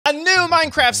A new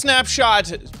Minecraft Snapshot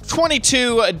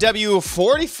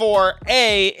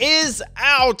 22w44a is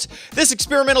out. This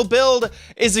experimental build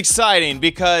is exciting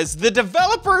because the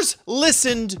developers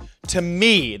listened to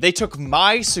me. They took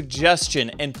my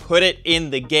suggestion and put it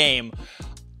in the game.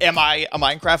 Am I a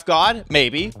Minecraft god?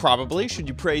 Maybe, probably. Should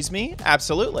you praise me?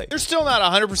 Absolutely. There's still not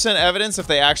 100% evidence if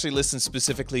they actually listened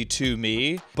specifically to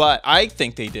me, but I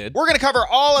think they did. We're gonna cover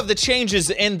all of the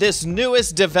changes in this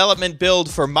newest development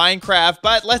build for Minecraft,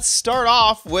 but let's start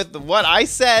off with what I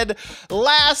said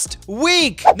last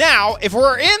week. Now, if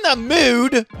we're in the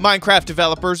mood, Minecraft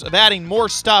developers, of adding more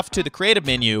stuff to the creative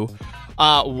menu,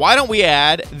 why don't we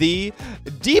add the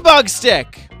debug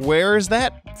stick? Where is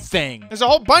that thing? There's a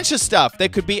whole bunch of stuff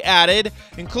that could be added,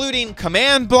 including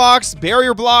command blocks,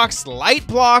 barrier blocks, light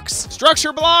blocks,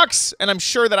 structure blocks, and I'm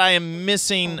sure that I am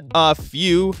missing a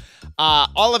few.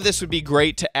 All of this would be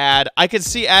great to add. I could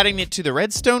see adding it to the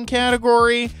redstone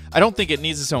category. I don't think it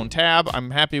needs its own tab.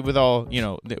 I'm happy with all,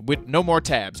 with no more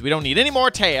tabs. We don't need any more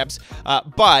tabs,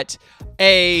 but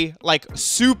a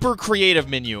super creative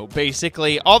menu.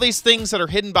 Basically, all these things that are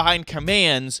hidden behind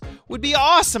commands would be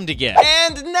awesome to get.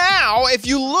 And now, if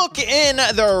you look in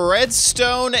the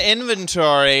redstone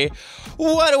inventory,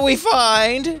 what do we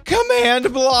find?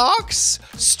 Command blocks,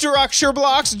 structure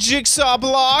blocks, jigsaw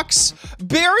blocks,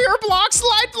 barrier blocks,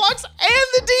 light blocks, and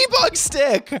the debug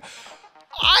stick.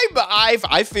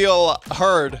 I feel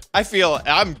heard.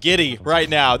 I'm giddy right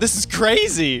now. This is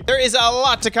crazy. There is a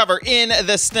lot to cover in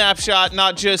the snapshot,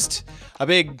 not just a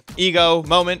big ego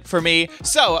moment for me.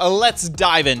 So let's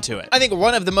dive into it. I think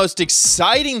one of the most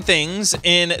exciting things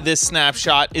in this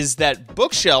snapshot is that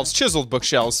bookshelves, chiseled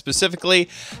bookshelves specifically,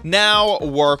 now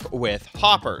work with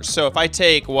hoppers. So if I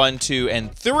take 1, 2,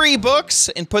 and 3 books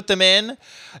and put them in,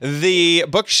 the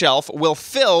bookshelf will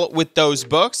fill with those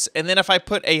books. And then if I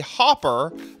put a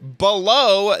hopper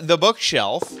below the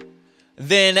bookshelf,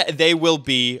 then they will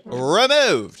be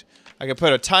removed. I can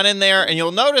put a ton in there, and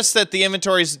you'll notice that the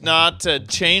inventory is not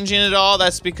changing at all.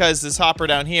 That's because this hopper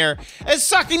down here is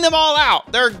sucking them all out.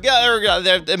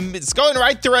 It's going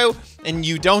right through, and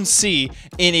you don't see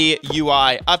any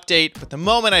UI update. But the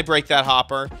moment I break that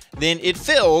hopper, then it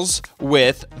fills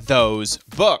with those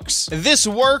books. This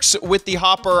works with the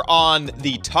hopper on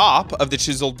the top of the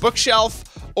chiseled bookshelf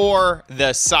or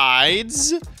the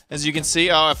sides. As you can see,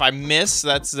 if I miss,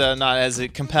 that's not as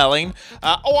compelling.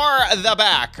 Or the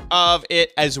back of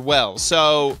it as well.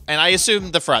 So, and I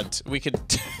assume the front. We could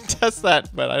test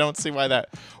that, but I don't see why that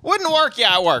wouldn't work.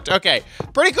 Yeah, it worked. Okay,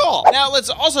 pretty cool. Now, let's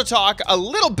also talk a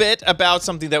little bit about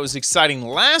something that was exciting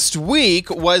last week,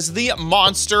 was the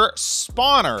monster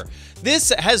spawner.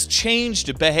 This has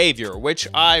changed behavior, which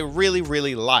I really,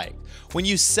 really like. When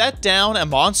you set down a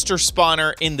monster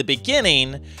spawner in the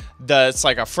beginning, it's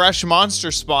like a fresh monster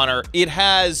spawner, it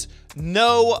has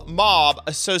no mob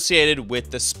associated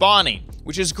with the spawning,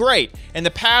 which is great. In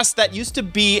the past, that used to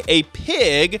be a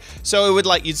pig, so it would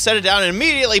you'd set it down and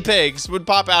immediately pigs would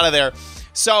pop out of there.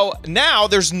 So now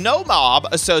there's no mob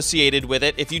associated with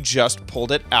it if you just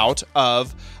pulled it out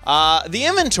of the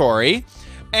inventory.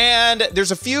 And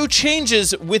there's a few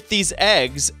changes with these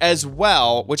eggs as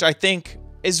well, which I think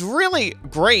is really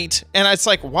great. And it's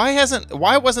like,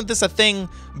 why wasn't this a thing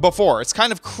before? It's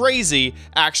kind of crazy,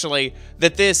 actually,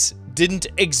 that this didn't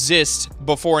exist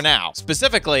before now.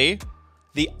 Specifically,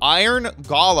 the iron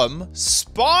golem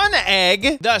spawn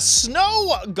egg, the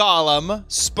snow golem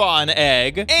spawn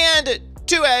egg, and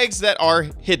 2 eggs that are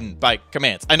hidden by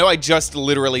commands. I know I just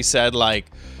literally said,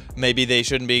 maybe they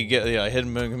shouldn't be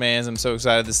hidden by commands. I'm so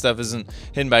excited this stuff isn't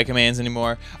hidden by commands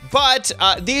anymore. But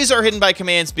these are hidden by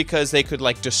commands because they could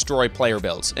destroy player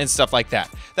builds and stuff like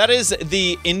that. That is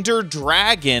the Ender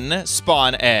Dragon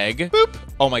spawn egg. Boop.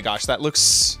 Oh my gosh, that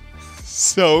looks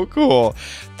so cool.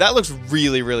 That looks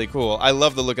really, really cool. I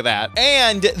love the look of that.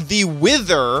 And the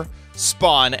Wither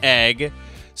spawn egg.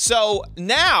 So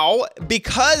now,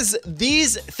 because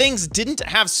these things didn't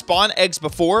have spawn eggs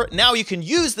before, now you can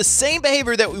use the same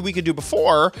behavior that we could do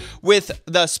before with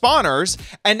the spawners,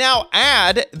 and now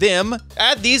add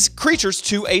these creatures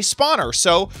to a spawner.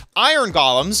 So iron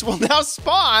golems will now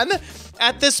spawn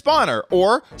at this spawner,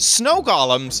 or snow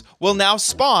golems will now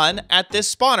spawn at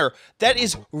this spawner. That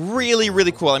is really,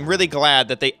 really cool. I'm really glad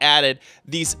that they added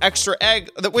these extra eggs,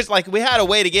 which we had a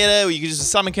way to get it, or you could use a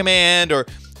summon command or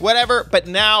whatever, but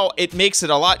now it makes it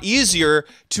a lot easier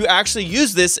to actually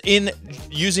use this in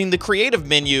using the creative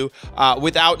menu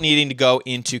without needing to go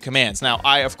into commands. Now,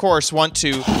 I, of course, want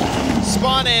to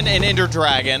spawn in an Ender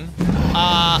Dragon.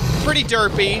 Pretty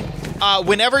derpy.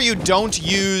 whenever you don't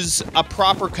use a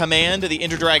proper command, the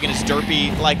Ender Dragon is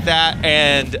derpy like that,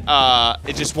 and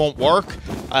it just won't work.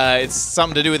 It's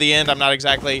something to do with the end, I'm not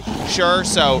exactly sure,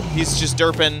 so he's just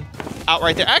derping out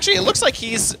right there. Actually, it looks like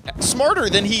he's smarter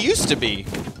than he used to be.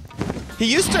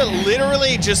 He used to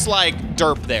literally just like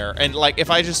derp there, and like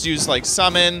if I just use like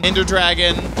summon Ender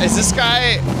Dragon, is this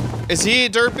guy, is he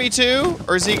derpy too,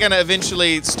 or is he gonna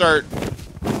eventually start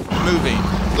moving?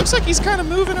 Looks like he's kind of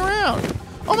moving around.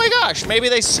 Oh my gosh, maybe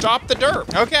they stopped the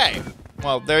derp. Okay,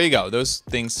 well there you go. Those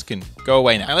things can go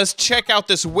away now. Now let's check out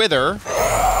this wither.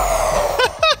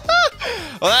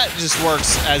 Well, that just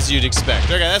works as you'd expect.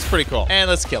 Okay, that's pretty cool. And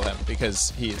let's kill him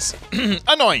because he's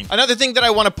annoying. Another thing that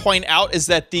I want to point out is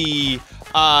that the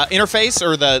interface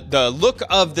or the look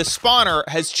of the spawner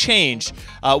has changed.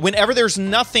 Whenever there's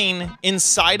nothing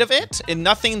inside of it and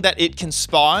nothing that it can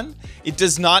spawn, it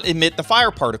does not emit the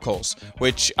fire particles,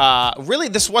 which really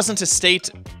this wasn't a state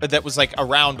that was like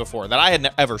around before that I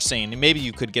had ever seen. Maybe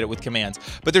you could get it with commands,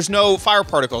 but there's no fire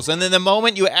particles. And then the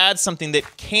moment you add something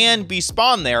that can be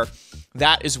spawned there,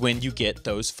 that is when you get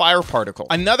those fire particles.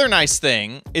 Another nice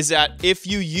thing is that if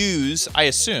you use, I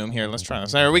assume, here, let's try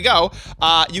this, there we go.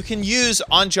 You can use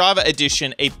on Java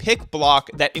Edition a pick block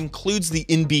that includes the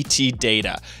NBT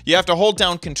data. You have to hold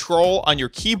down Control on your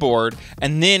keyboard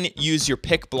and then use your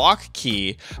pick block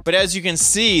key. But as you can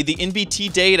see, the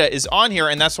NBT data is on here,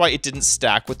 and that's why it didn't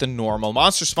stack with the normal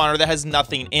monster spawner that has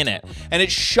nothing in it. And it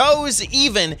shows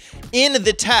even in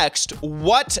the text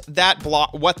what that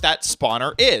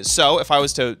spawner is. So if I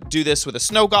was to do this with a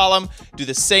snow golem, do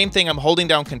the same thing. I'm holding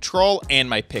down Control and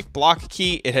my pick block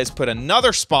key. It has put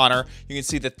another spawner. You can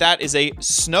see that that is a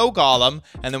snow golem,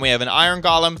 and then we have an iron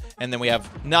golem, and then we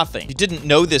have nothing. If you didn't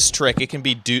know this trick, it can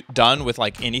be done with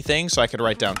like anything. So I could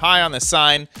write down hi on the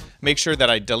sign, make sure that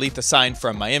I delete the sign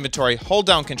from my inventory, hold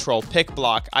down Control, pick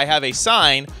block. I have a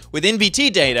sign with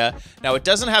NBT data. Now it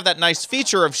doesn't have that nice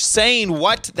feature of saying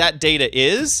what that data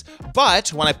is,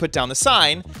 but when I put down the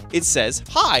sign, it says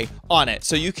hi on it.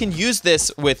 So you can use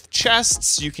this with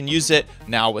chests, you can use it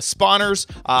now with spawners.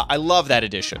 I love that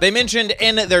addition. They mentioned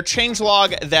in their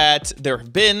changelog that there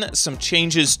have been some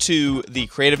changes to the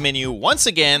creative menu once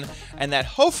again, and that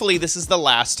hopefully this is the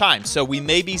last time. So we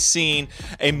may be seeing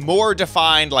a more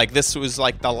defined, like this was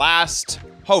like the last,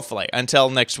 hopefully, until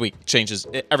next week changes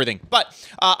everything. But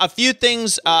a few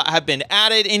things have been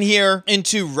added in here.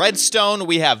 Into redstone,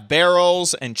 we have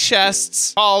barrels and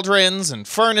chests, cauldrons and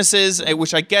furnaces,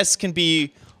 which I guess can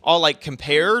be all like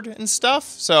compared and stuff.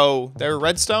 So they're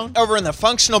redstone. Over in the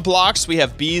functional blocks, we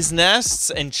have bees nests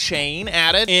and chain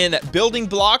added. In building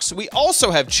blocks, we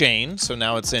also have chain. So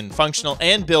now it's in functional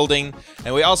and building.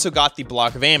 And we also got the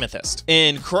block of amethyst.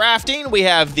 In crafting, we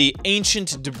have the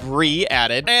ancient debris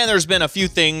added. And there's been a few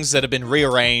things that have been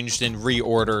rearranged and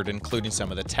reordered, including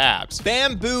some of the tabs.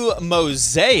 Bamboo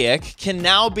mosaic can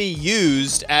now be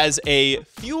used as a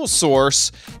fuel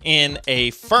source in a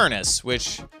furnace,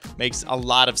 which makes a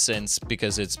lot of sense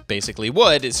because it's basically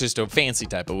wood. It's just a fancy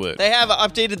type of wood. They have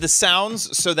updated the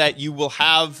sounds so that you will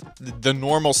have the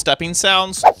normal stepping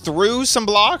sounds through some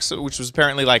blocks, which was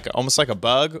apparently like almost like a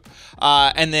bug.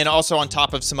 And then also on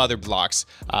top of some other blocks.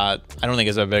 I don't think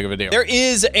it's that big of a deal. There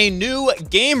is a new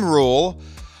game rule,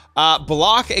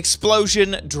 block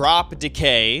explosion drop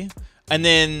decay. And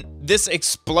then this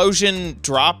explosion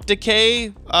drop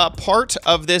decay part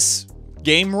of this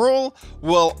game rule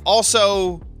will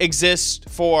also exist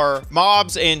for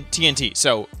mobs and TNT.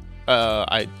 So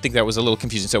I think that was a little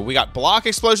confusing. So we got block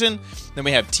explosion, then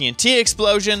we have TNT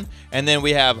explosion, and then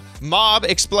we have mob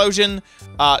explosion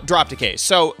drop decay.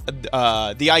 So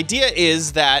the idea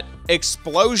is that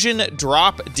explosion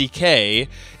drop decay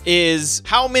is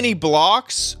how many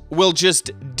blocks will just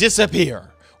disappear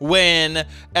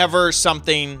whenever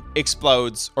something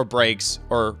explodes or breaks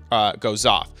or goes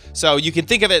off. So you can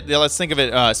think of it, let's think of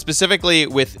it specifically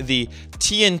with the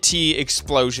TNT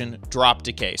explosion drop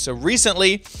decay. So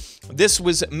recently, this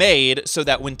was made so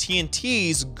that when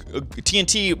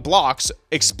TNT blocks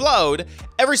explode,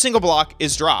 every single block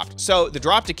is dropped. So the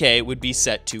drop decay would be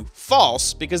set to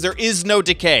false because there is no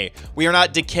decay. We are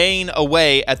not decaying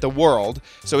away at the world,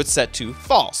 so it's set to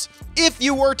false. If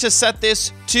you were to set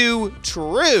this to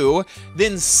true,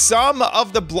 then some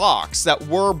of the blocks that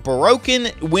were broken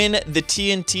when the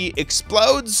TNT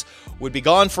explodes would be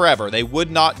gone forever. They would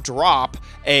not drop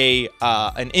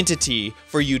an entity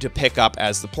for you to pick up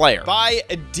as the player. By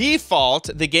default,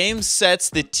 the game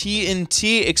sets the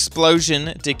TNT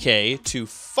explosion decay to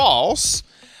false,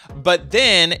 but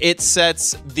then it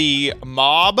sets the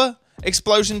mob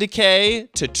explosion decay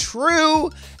to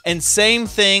true, and same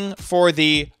thing for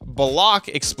the block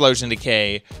explosion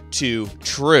decay to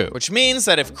true, which means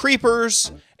that if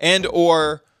creepers and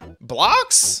or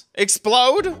blocks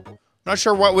explode, I'm not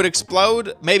sure what would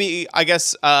explode. Maybe, I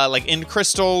guess, like end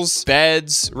crystals,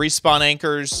 beds, respawn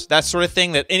anchors, that sort of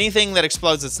thing. That anything that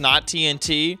explodes that's not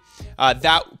TNT,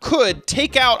 that could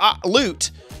take out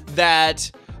loot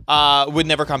that would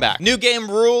never come back. New game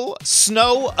rule,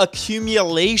 snow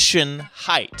accumulation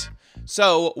height.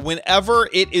 So whenever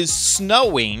it is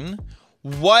snowing,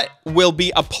 what will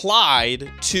be applied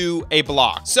to a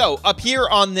block? So up here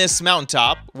on this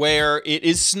mountaintop where it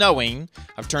is snowing,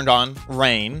 I've turned on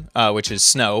rain, which is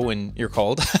snow when you're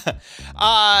cold.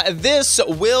 This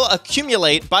will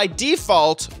accumulate by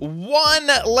default 1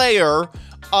 layer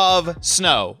of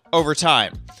snow over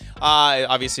time.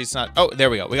 Obviously it's not, oh, there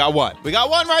we go. We got one. We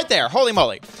got one right there. Holy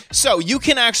moly. So you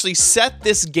can actually set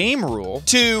this game rule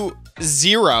to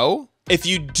 0 if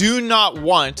you do not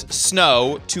want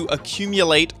snow to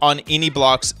accumulate on any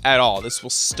blocks at all. This will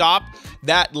stop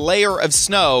that layer of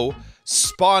snow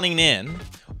spawning in.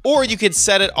 Or you could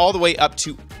set it all the way up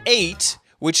to 8,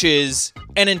 which is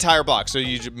an entire block. So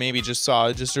you maybe just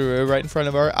saw just right in front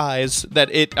of our eyes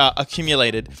that it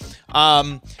accumulated.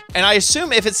 And I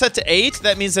assume if it's set to 8,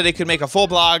 that means that it could make a full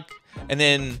block and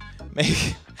then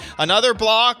make another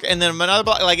block and then another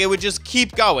block. Like it would just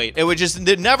keep going. It would just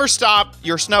never stop.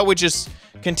 Your snow would just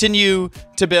continue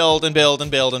to build and build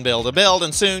and build and build and build.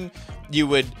 And soon you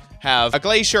would have a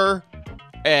glacier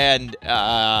and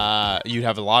you'd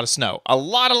have a lot of snow. A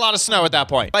lot of snow at that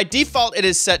point. By default, it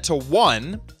is set to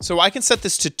 1. So I can set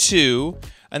this to 2.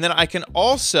 And then I can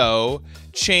also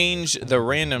change the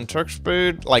random tick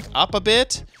speed like up a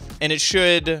bit. And it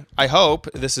should, I hope,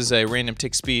 this is a random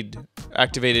tick speed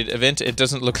activated event. It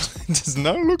doesn't look, it does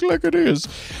not look like it is.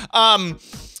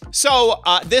 So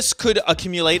this could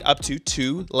accumulate up to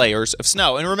 2 layers of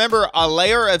snow. And remember, a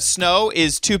layer of snow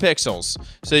is 2 pixels.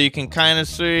 So you can kind of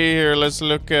see here, let's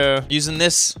look, using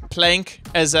this plank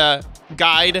as a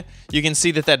guide, you can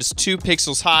see that that is 2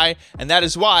 pixels high. And that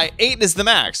is why 8 is the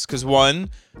max, because 1,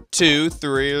 2,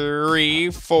 3,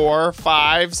 4,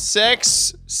 5,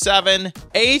 6, 7,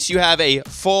 8, you have a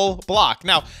full block.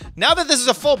 Now that this is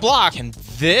a full block, can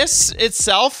this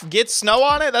itself get snow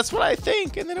on it? That's what I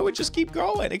think. And then it would just keep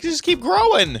growing. It could just keep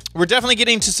growing. We're definitely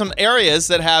getting to some areas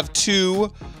that have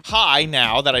 2 high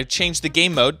now that I changed the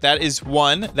game mode. That is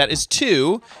 1, that is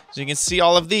 2. So you can see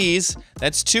all of these.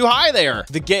 That's 2 high there.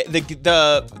 The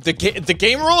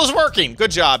game rule is working.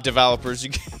 Good job, developers.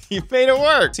 You made it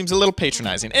work. Seems a little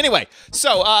patronizing. Anyway,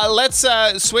 so let's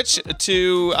switch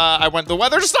to, I want the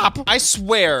weather to stop. I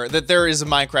swear that there is a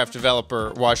Minecraft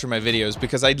developer watching my videos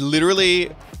because I literally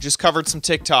just covered some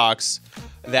TikToks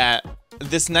that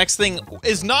this next thing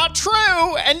is not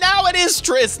true, and now it is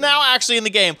true. It's now actually in the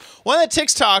game. One of the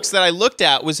TikToks that I looked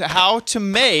at was how to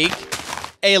make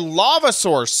a lava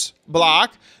source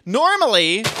block.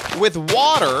 Normally, with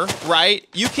water, right,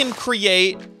 you can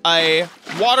create a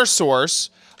water source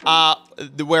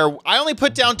where I only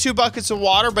put down 2 buckets of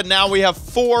water, but now we have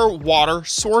 4 water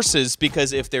sources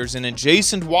because if there's an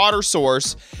adjacent water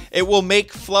source, it will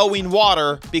make flowing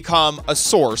water become a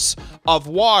source of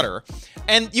water.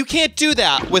 And you can't do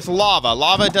that with lava.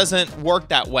 Lava doesn't work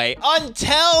that way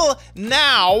until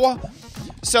now.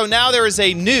 So now there is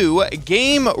a new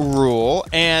game rule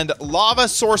and lava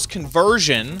source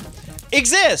conversion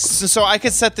exists. So I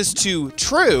could set this to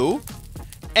true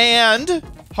and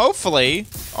hopefully,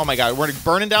 oh my God, we're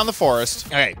burning down the forest.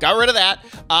 Okay, got rid of that.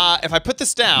 If I put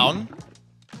this down,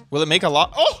 will it make a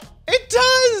lot? Oh, it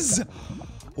does.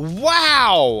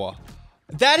 Wow.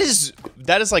 That is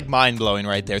like mind-blowing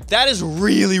right there. That is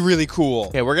really, really cool.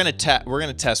 Okay, we're gonna test. We're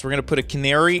gonna put a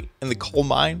canary in the coal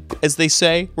mine, as they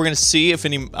say. We're gonna see if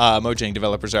any Mojang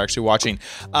developers are actually watching.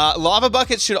 Lava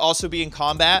buckets should also be in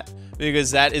combat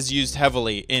because that is used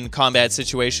heavily in combat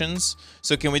situations.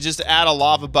 So can we just add a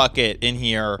lava bucket in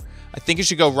here? I think it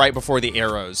should go right before the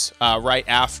arrows, right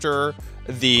after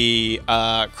the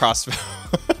crossbow.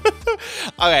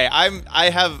 Okay, I'm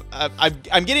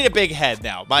getting a big head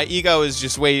now. My ego is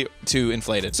just way too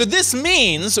inflated. So this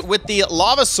means with the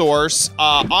lava source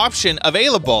option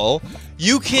available,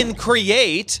 you can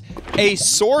create a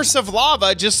source of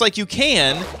lava just like you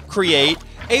can create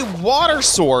a water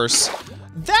source.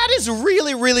 That is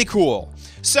really, really cool.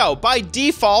 So by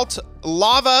default,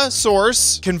 lava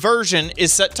source conversion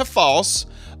is set to false,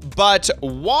 but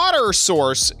water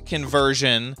source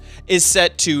conversion is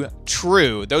set to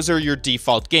true. Those are your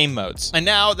default game modes. And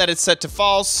now that it's set to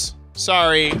false,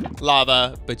 sorry,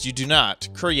 lava, but you do not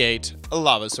create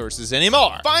lava sources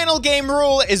anymore. Final game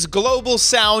rule is global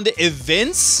sound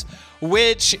events,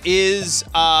 which is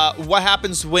what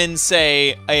happens when,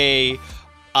 say,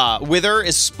 Wither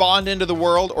is spawned into the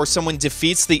world, or someone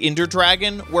defeats the Ender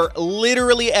Dragon, where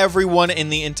literally everyone in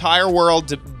the entire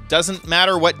world, doesn't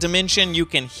matter what dimension, you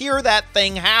can hear that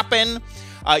thing happen.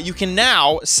 You can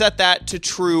now set that to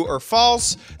true or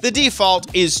false. The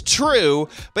default is true,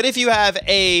 but if you have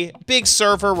a big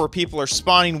server where people are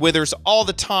spawning withers all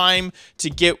the time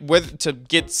to get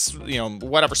you know,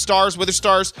 whatever stars, wither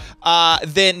stars,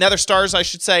 then nether stars, I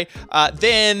should say,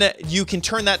 then you can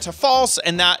turn that to false,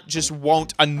 and that just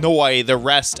won't annoy the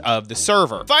rest of the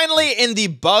server. Finally, in the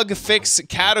bug fix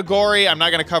category, I'm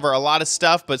not going to cover a lot of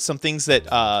stuff, but some things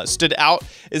that stood out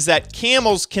is that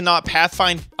camels cannot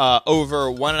pathfind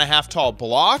over 1.5 tall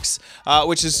blocks,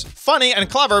 which is funny and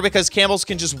clever because camels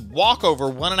can just walk over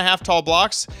 1.5 tall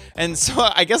blocks, and so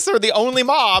I guess they're the only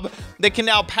mob that can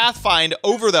now pathfind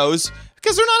over those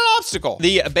because they're not an obstacle.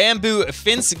 The bamboo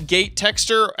fence gate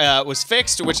texture was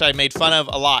fixed, which I made fun of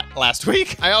a lot last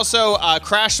week. I also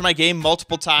crashed my game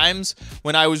multiple times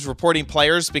when I was reporting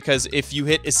players because if you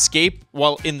hit escape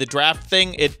while in the draft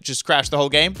thing, it just crashed the whole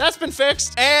game. That's been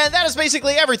fixed. And that is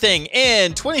basically everything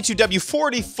in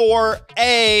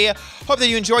 22w44a. Hope that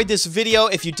you enjoyed this video.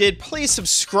 If you did, please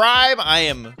subscribe. I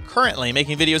am currently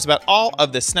making videos about all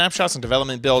of the snapshots and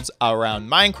development builds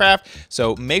around Minecraft,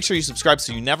 so make sure you subscribe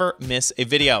so you never miss a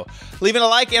video. Leaving a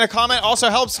like and a comment also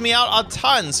helps me out a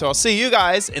ton, so I'll see you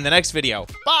guys in the next video.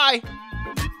 Bye!